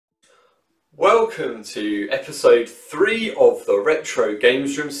Welcome to episode 3 of the Retro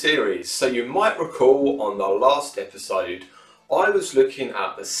Games Room series. So you might recall on the last episode I was looking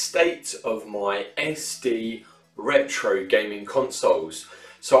at the state of my SD retro gaming consoles.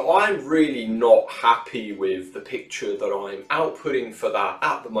 So I'm really not happy with the picture that I'm outputting for that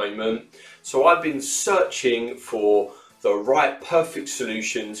at the moment. So I've been searching for the right perfect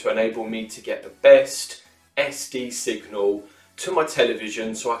solution to enable me to get the best SD signal to my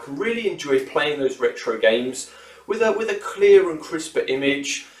television so I can really enjoy playing those retro games with a clear and crisper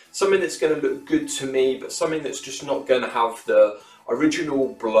image, something that's going to look good to me but something that's just not going to have the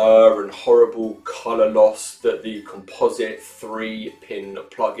original blur and horrible colour loss that the composite 3-pin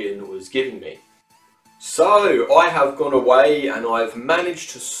plug-in was giving me. So I have gone away and I've managed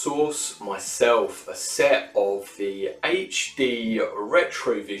to source myself a set of the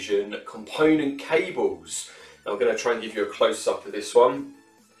HDRetrovision component cables. I'm going to try and give you a close-up of this one.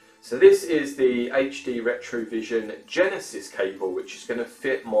 So this is the HDRetrovision Genesis cable, which is going to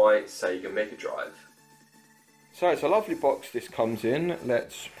fit my Sega Megadrive. So it's a lovely box this comes in.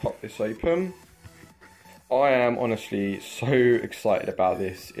 Let's pop this open. I am honestly so excited about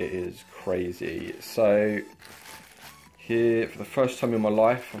this, it is crazy. So here, for the first time in my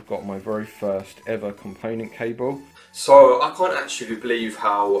life, I've got my very first ever component cable. So I can't actually believe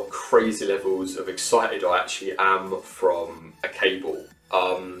how crazy levels of excited I actually am from a cable.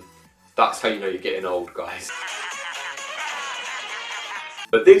 That's how you know you're getting old, guys.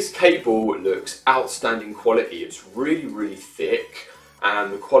 But this cable looks outstanding quality. It's really thick,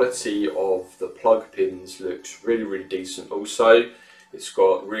 and the quality of the plug pins looks really decent also. It's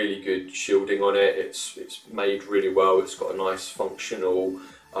got really good shielding on it. It's made really well. It's got a nice functional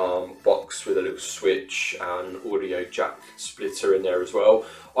box with a little switch and audio jack splitter in there as well.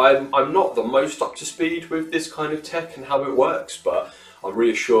 I'm not the most up to speed with this kind of tech and how it works, but I'm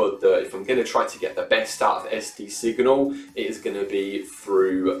reassured that if I'm going to try to get the best out of SD signal, it is going to be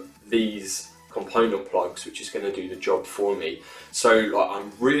through these component plugs, which is going to do the job for me. So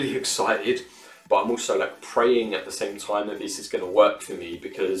I'm really excited, but I'm also praying at the same time that this is going to work for me,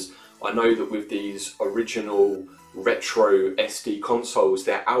 because I know that with these original retro SD consoles,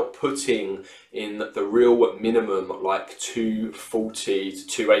 they're outputting in the real minimum like 240 to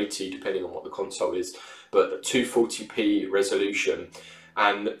 280 depending on what the console is, but the 240p resolution,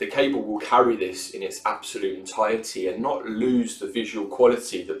 and the cable will carry this in its absolute entirety and not lose the visual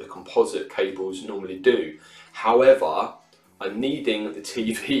quality that the composite cables normally do. However, I'm needing the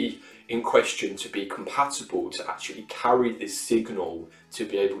TV in question to be compatible to actually carry this signal to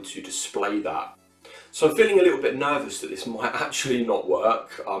be able to display that. So I'm feeling a little bit nervous that this might actually not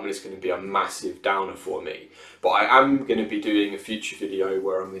work, and it's going to be a massive downer for me. But I am going to be doing a future video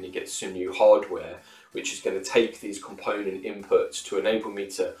where I'm going to get some new hardware which is going to take these component inputs to enable me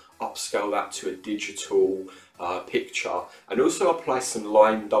to upscale that to a digital picture, and also apply some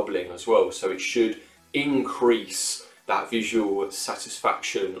line doubling as well, so it should increase that visual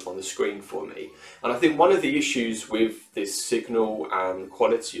satisfaction on the screen for me. And I think one of the issues with this signal and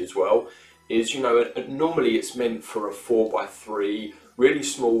quality as well is, you know, normally it's meant for a 4:3 really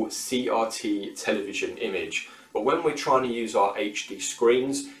small CRT television image, but when we're trying to use our HD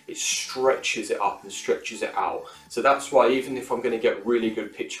screens, it stretches it up and stretches it out. So that's why even if I'm going to get really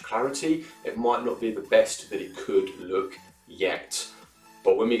good picture clarity, it might not be the best that it could look yet.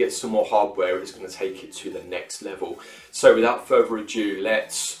 But when we get some more hardware, it's going to take it to the next level. So without further ado,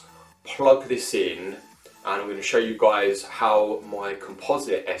 let's plug this in, and I'm going to show you guys how my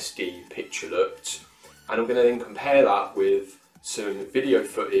composite SD picture looked, and I'm going to then compare that with some video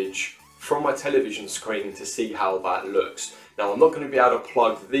footage from my television screen to see how that looks. Now I'm not going to be able to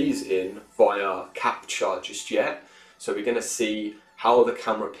plug these in via capture just yet, so we're going to see how the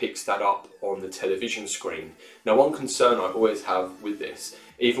camera picks that up on the television screen. Now one concern I always have with this,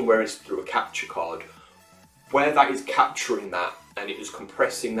 even where it's through a capture card, where that is capturing that and it is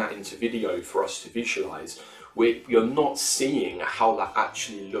compressing that into video for us to visualize, you're not seeing how that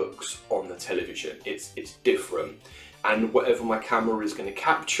actually looks on the television. It's different, and whatever my camera is going to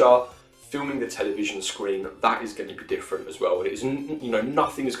capture filming the television screen, that is going to be different as well. It is, you know,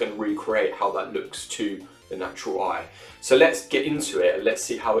 nothing is going to recreate how that looks to the natural eye. So let's get into it and let's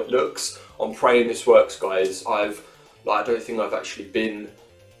see how it looks. I'm praying this works, guys. I don't think I've actually been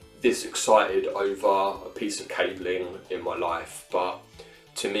this excited over a piece of cabling in my life, but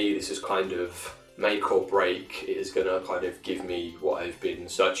to me this is kind of make or break. It is going to kind of give me what I've been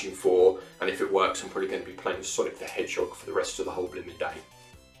searching for, and if it works I'm probably going to be playing Sonic the Hedgehog for the rest of the whole blimmin' day.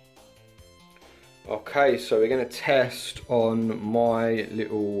 Okay, so we're going to test on my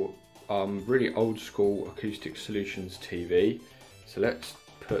little really old school Acoustic Solutions TV. So let's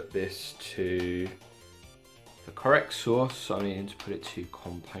put this to the correct source, so I need to put it to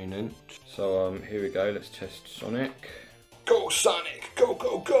component. So here we go, let's test Sonic. Go Sonic, go,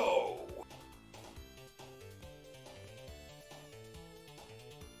 go, go!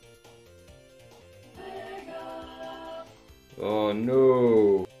 Oh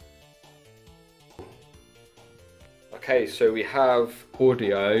no! Okay, so we have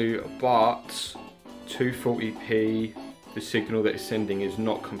audio, but 240p, the signal that it's sending is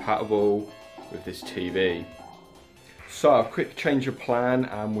not compatible with this TV. So a quick change of plan,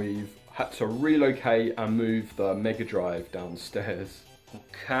 and we've had to relocate and move the Megadrive downstairs.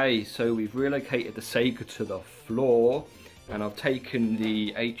 Okay, so we've relocated the Sega to the floor, and I've taken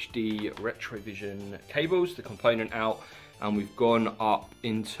the HDRetrovision cables, the component out, and we've gone up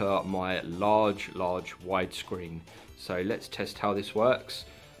into my large widescreen. So let's test how this works.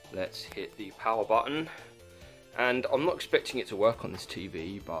 Let's hit the power button, and I'm not expecting it to work on this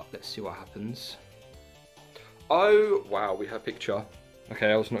TV, but let's see what happens. Oh wow, we have a picture.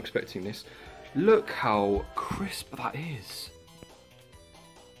 Okay, I was not expecting this. Look how crisp that is.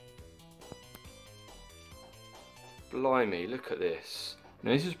 Blimey, look at this.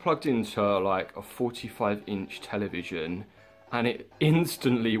 Now this is plugged into like a 45-inch television, and it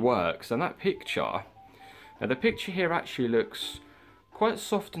instantly works. And that picture, now the picture here actually looks quite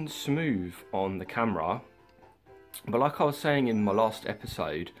soft and smooth on the camera, but like I was saying in my last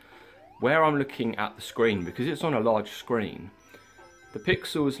episode, where I'm looking at the screen, because it's on a large screen, the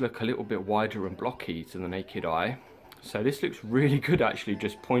pixels look a little bit wider and blocky to the naked eye. So this looks really good actually,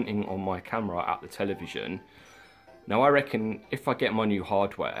 just pointing on my camera at the television. Now I reckon if I get my new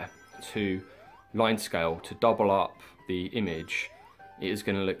hardware to line scale to double up the image, it is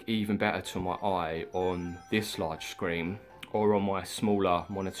going to look even better to my eye on this large screen, or on my smaller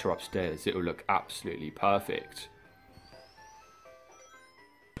monitor upstairs. It will look absolutely perfect.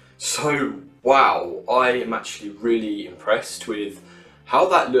 So wow, I am actually really impressed with how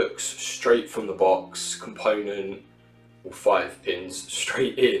that looks straight from the box, component, or 5 pins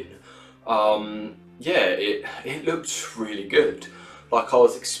straight in. Yeah, it looked really good. Like I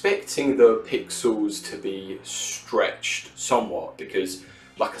was expecting the pixels to be stretched somewhat, because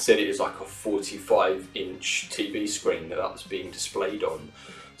like I said, it is like a 45-inch TV screen that was being displayed on.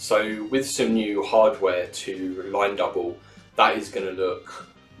 So with some new hardware to line double, that is going to look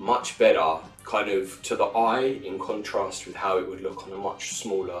much better kind of to the eye, in contrast with how it would look on a much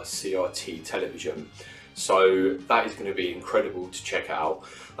smaller CRT television. So that is going to be incredible to check out.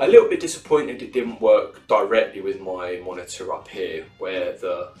 A little bit disappointed it didn't work directly with my monitor up here, where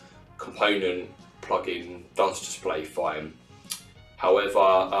the component plug-in does display fine. However,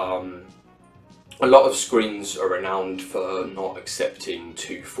 a lot of screens are renowned for not accepting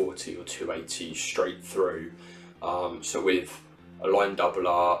 240 or 280 straight through. So with a line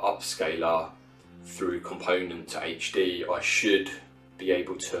doubler, upscaler through component to HD, I should be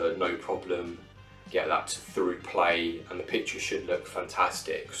able to, no problem, get that to through play, and the picture should look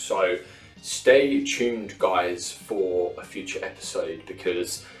fantastic. So stay tuned guys for a future episode,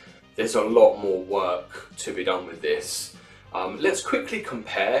 because there's a lot more work to be done with this. Let's quickly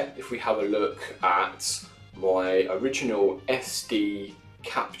compare. If we have a look at my original SD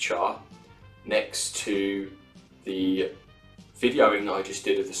capture next to the videoing I just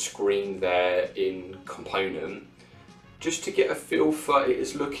did of the screen there in component, just to get a feel for it,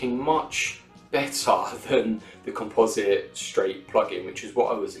 is looking much better than the composite straight plug-in, which is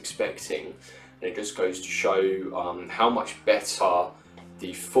what I was expecting. And it just goes to show how much better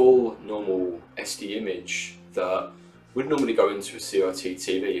the full normal SD image that would normally go into a CRT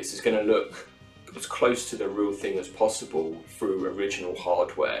TV, this is going to look as close to the real thing as possible through original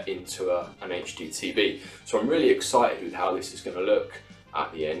hardware into an HD TV. So I'm really excited with how this is going to look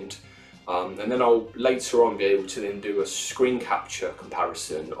at the end. And then I'll later on be able to then do a screen capture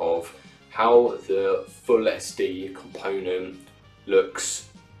comparison of how the full SD component looks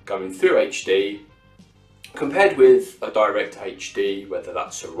going through HD compared with a direct HD, whether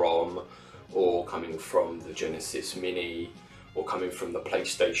that's a ROM or coming from the Genesis Mini or coming from the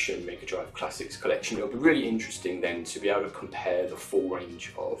PlayStation Megadrive Classics collection. It'll be really interesting then to be able to compare the full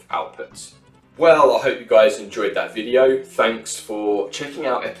range of outputs. Well, I hope you guys enjoyed that video. Thanks for checking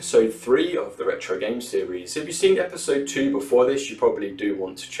out episode 3 of the Retro Game series. If you've seen episode 2 before this, you probably do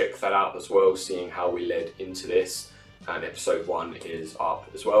want to check that out as well, seeing how we led into this. And episode 1 is up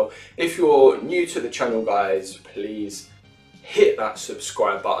as well. If you're new to the channel guys, please hit that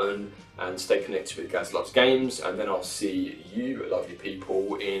subscribe button and stay connected with Gaz Loves Games, and then I'll see you lovely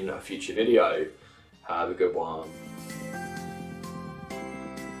people in a future video. Have a good one.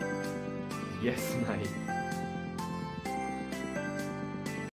 Yes, mate.